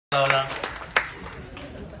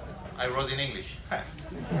I wrote in English. I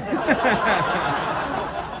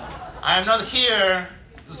am not here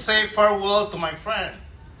to say farewell to my friend,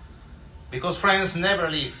 because friends never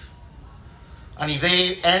leave. And if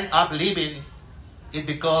they end up leaving, it's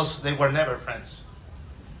because they were never friends.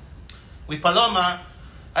 With Paloma,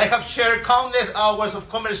 I have shared countless hours of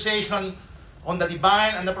conversation on the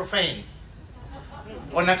divine and the profane,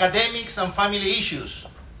 on academics and family issues,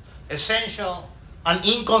 essential and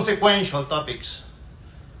inconsequential topics.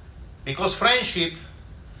 Because friendship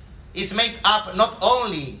is made up not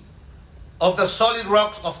only of the solid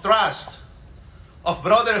rocks of trust, of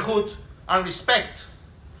brotherhood and respect,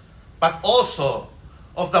 but also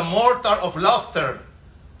of the mortar of laughter,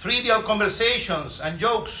 trivial conversations and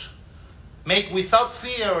jokes made without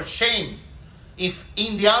fear or shame, if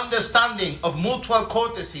in the understanding of mutual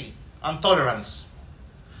courtesy and tolerance.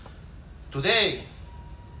 Today,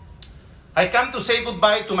 I come to say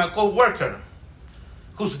goodbye to my co-worker,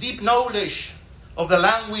 whose deep knowledge of the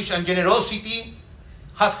language and generosity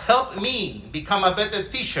have helped me become a better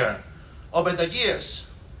teacher over the years.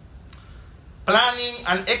 Planning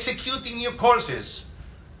and executing new courses,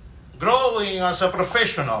 growing as a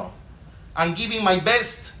professional, and giving my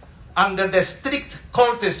best under the strict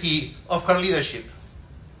courtesy of her leadership.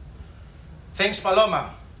 Thanks,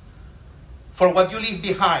 Paloma, for what you leave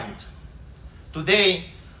behind. Today,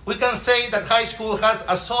 we can say that high school has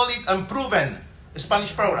a solid and proven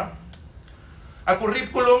Spanish program, a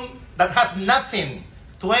curriculum that has nothing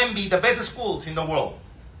to envy the best schools in the world.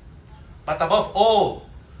 But above all,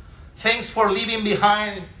 thanks for leaving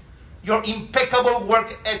behind your impeccable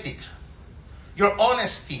work ethic, your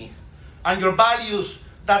honesty, and your values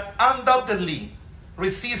that undoubtedly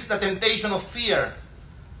resist the temptation of fear,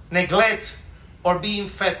 neglect, or being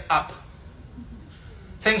fed up.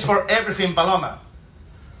 Thanks for everything, Paloma.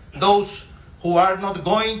 Those who are not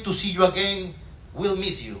going to see you again will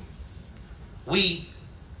miss you. We,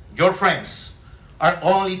 your friends, are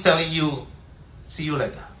only telling you, see you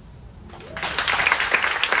later.